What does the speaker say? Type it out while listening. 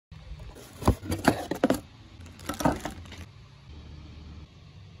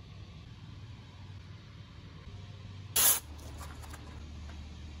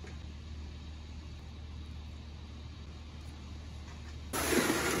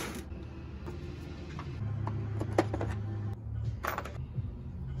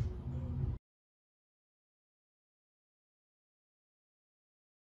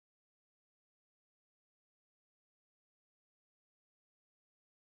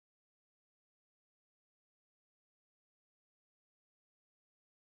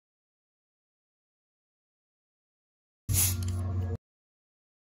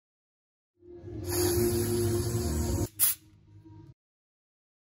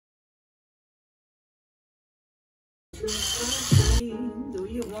Do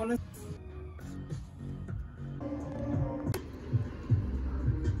you wanna?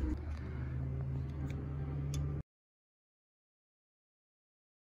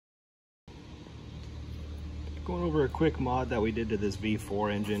 Going over a quick mod that we did to this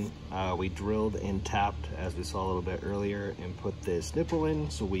V4 engine. We drilled and tapped, as we saw a little bit earlier, and put this nipple in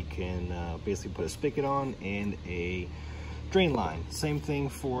so we can basically put a spigot on and a drain line. Same thing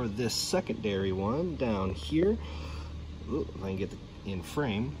for this secondary one down here. Ooh, if I can get in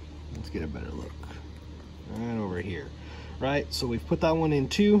frame, let's get a better look. Right over here. Right, so we've put that one in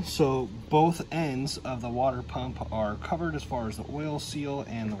too, so both ends of the water pump are covered as far as the oil seal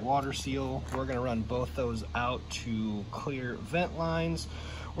and the water seal. We're gonna run both those out to clear vent lines.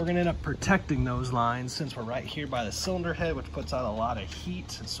 We're gonna end up protecting those lines since we're right here by the cylinder head, which puts out a lot of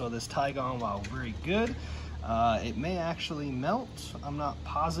heat. So this Tygon, while very good, it may actually melt. I'm not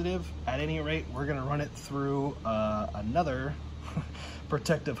positive. At any rate, we're gonna run it through another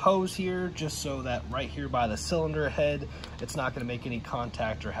protective hose here, just so that right here by the cylinder head, it's not going to make any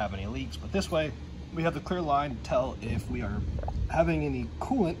contact or have any leaks. But this way, we have the clear line to tell if we are having any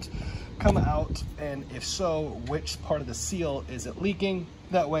coolant come out, and if so, which part of the seal is it leaking.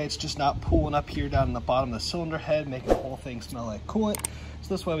 That way it's just not pooling up here down in the bottom of the cylinder head, making the whole thing smell like coolant. So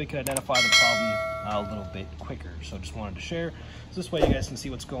this way we can identify the problem a little bit quicker. So just wanted to share. So this way you guys can see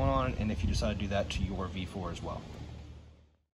what's going on, and if you decide to do that to your V4 as well.